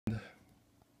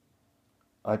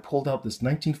I pulled out this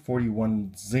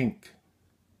 1941 zinc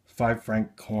 5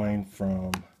 franc coin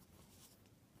from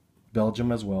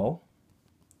Belgium as well.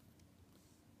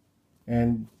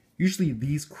 And usually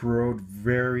these corrode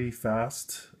very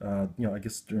fast, I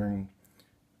guess during,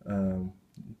 um,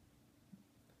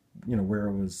 where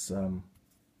it was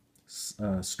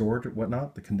stored or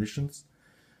whatnot, the conditions.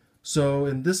 So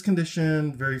in this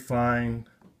condition, very fine.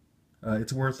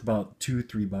 It's worth about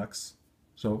 $2-3.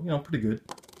 So, pretty good.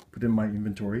 Put it in my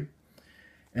inventory.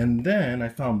 And then I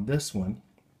found this one.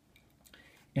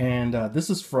 And this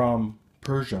is from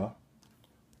Persia,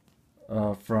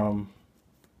 from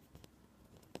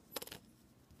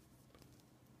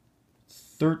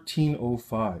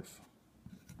 1305.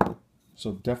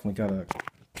 So definitely got a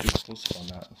good exclusive on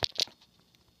that.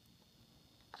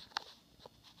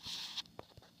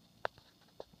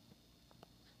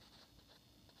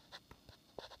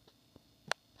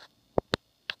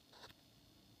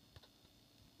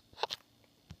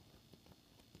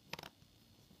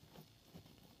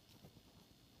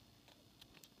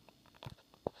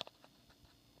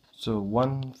 So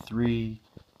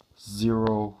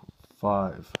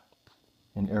 1305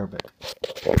 in Arabic.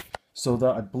 So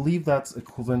that, I believe that's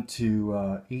equivalent to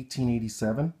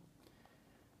 1887.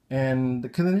 And the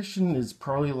condition is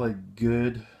probably like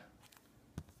good,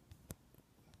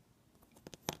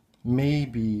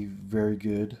 maybe very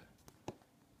good,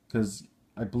 because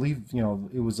I believe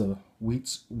it was a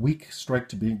weak strike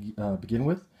to begin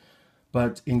with.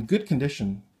 But in good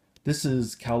condition, this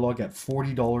is catalog at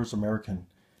 $40 American,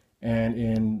 and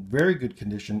in very good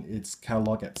condition, it's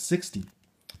catalog at 60.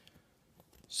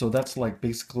 So that's like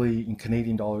basically in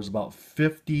Canadian dollars about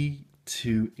 $50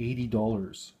 to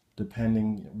 $80,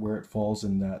 depending where it falls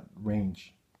in that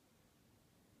range.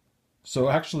 So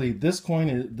actually, this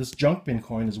junk bin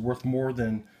coin is worth more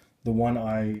than the one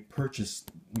I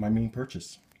purchased, my main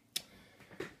purchase.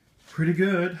 Pretty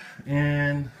good.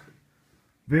 And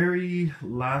very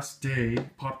last day,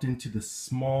 popped into the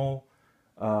small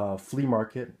flea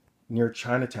market near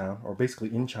Chinatown, or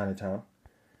basically in Chinatown.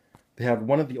 They have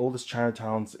one of the oldest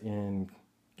Chinatowns in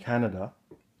Canada.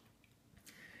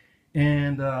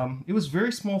 And it was a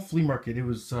very small flea market. It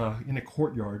was in a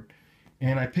courtyard.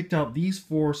 And I picked out these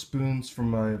 4 spoons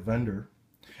from a vendor.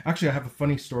 Actually, I have a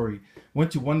funny story.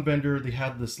 Went to one vendor, they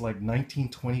had this like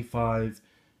 1925,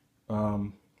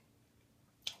 what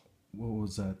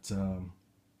was that?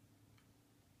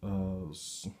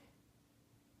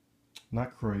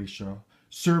 Not Croatia,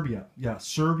 Serbia. Yeah,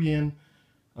 Serbian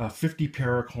 50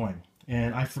 para coin.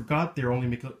 And I forgot they're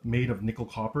only made of nickel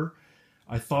copper.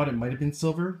 I thought it might have been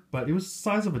silver, but it was the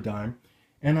size of a dime.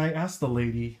 And I asked the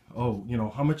lady, oh,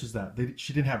 how much is that?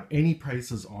 She didn't have any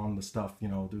prices on the stuff.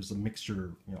 There's a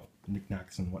mixture,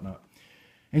 knickknacks and whatnot.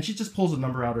 And she just pulls a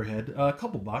number out her head, a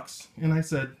couple bucks. And I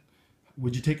said,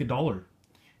 would you take $1?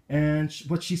 And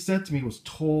what she said to me was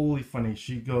totally funny.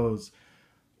 She goes,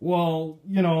 well,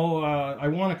 I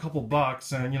want a couple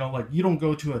bucks, and like you don't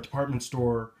go to a department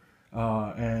store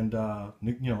and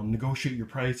negotiate your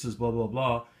prices, blah blah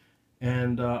blah.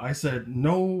 And I said,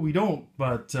 no, we don't.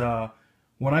 But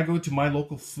when I go to my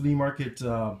local flea market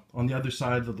on the other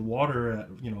side of the water, at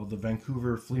the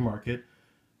Vancouver flea market,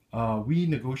 we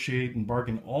negotiate and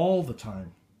bargain all the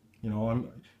time.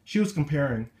 She was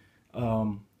comparing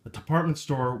a department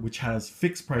store which has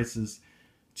fixed prices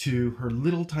to her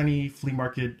little tiny flea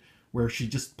market where she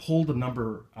just pulled a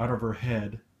number out of her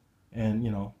head. And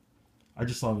I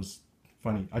just thought it was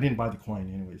funny. I didn't buy the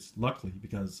coin anyways, luckily,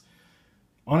 because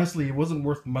honestly it wasn't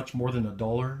worth much more than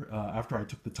 $1 after I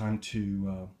took the time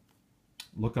to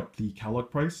look up the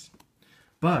catalog price.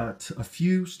 But a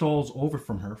few stalls over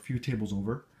from her, a few tables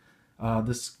over,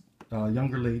 this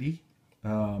younger lady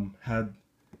had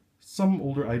some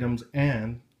older items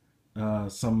and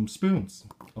some spoons.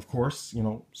 Of course,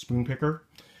 spoon picker.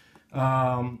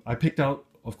 I picked out,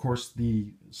 of course,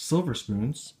 the silver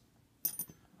spoons.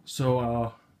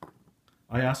 So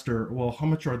I asked her, well, how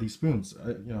much are these spoons?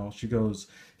 She goes,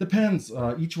 depends.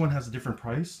 Each one has a different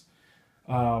price.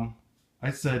 I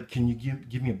said, can you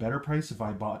give me a better price if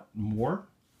I bought more?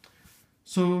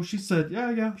 So she said,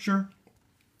 yeah, sure.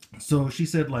 So she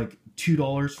said like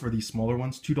 $2 for these smaller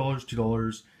ones,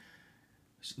 $2.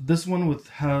 This one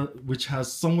which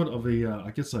has somewhat of a, I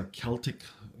guess, a Celtic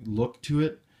look to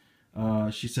it.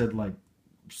 She said like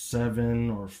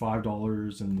 $7 or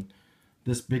 $5, and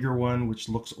this bigger one, which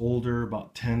looks older,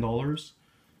 about $10.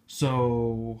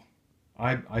 So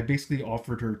I basically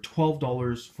offered her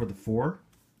 $12 for the 4.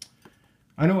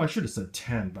 I know I should have said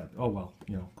 10, but oh well,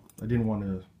 I didn't want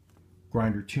to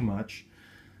grind her too much.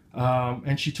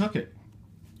 And she took it.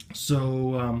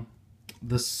 So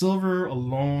The silver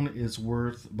alone is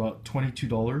worth about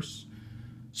 $22.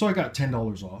 So I got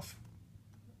 $10 off.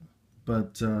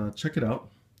 But check it out.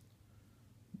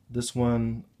 This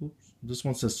one, this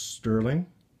one says sterling.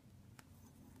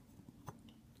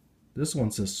 This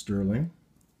one says sterling.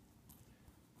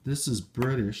 This is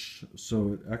British,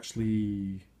 so it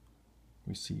actually, let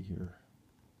me see here.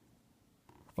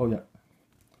 Oh yeah.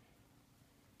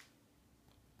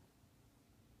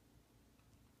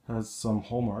 Has some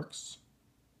hallmarks.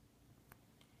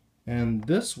 And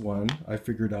this one, I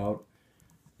figured out,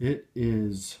 it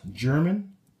is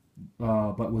German,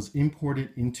 but was imported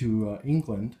into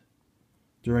England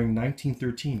during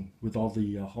 1913 with all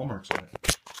the hallmarks on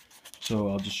it. So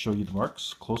I'll just show you the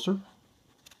marks closer.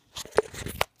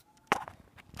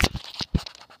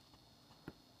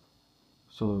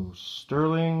 So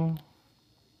sterling,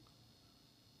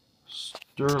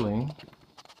 sterling,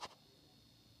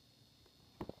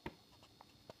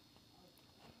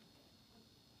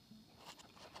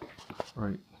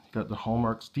 right, got the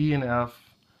hallmarks D and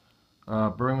F,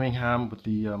 Birmingham with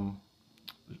the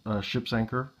ship's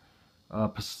anchor,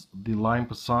 the line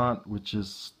passant, which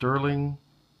is sterling,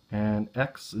 and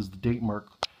X is the date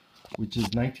mark, which is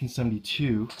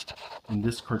 1972 in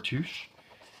this cartouche.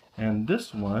 And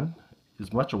this one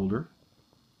is much older.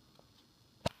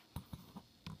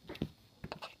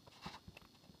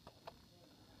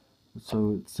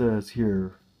 So it says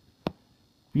here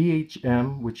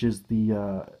BHM, which is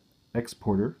the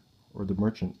exporter or the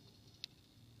merchant.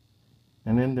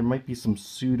 And then there might be some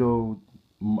pseudo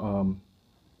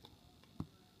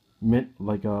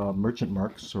merchant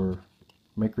marks or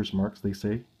maker's marks, they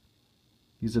say.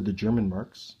 These are the German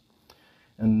marks.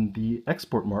 And the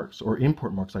export marks, or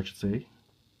import marks I should say,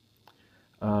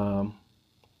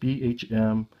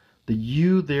 BHM, the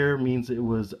U there means it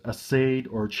was assayed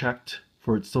or checked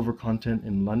for its silver content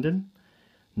in London.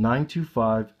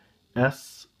 925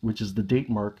 S, which is the date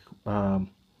mark, I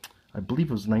believe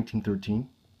it was 1913.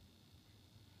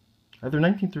 Either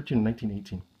 1913 or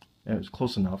 1918. And it was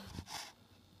close enough,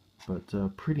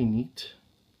 but pretty neat.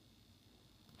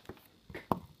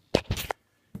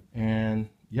 And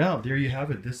yeah, there you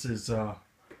have it. This is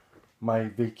my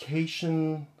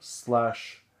vacation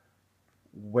slash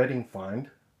wedding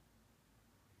find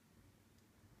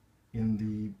in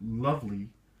the lovely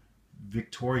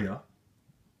Victoria,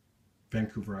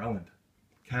 Vancouver Island,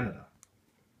 Canada.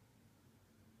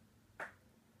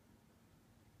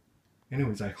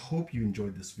 Anyways, I hope you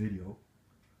enjoyed this video.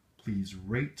 Please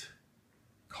rate,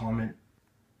 comment,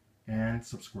 and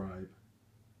subscribe.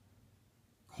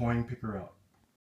 Coinpicker out.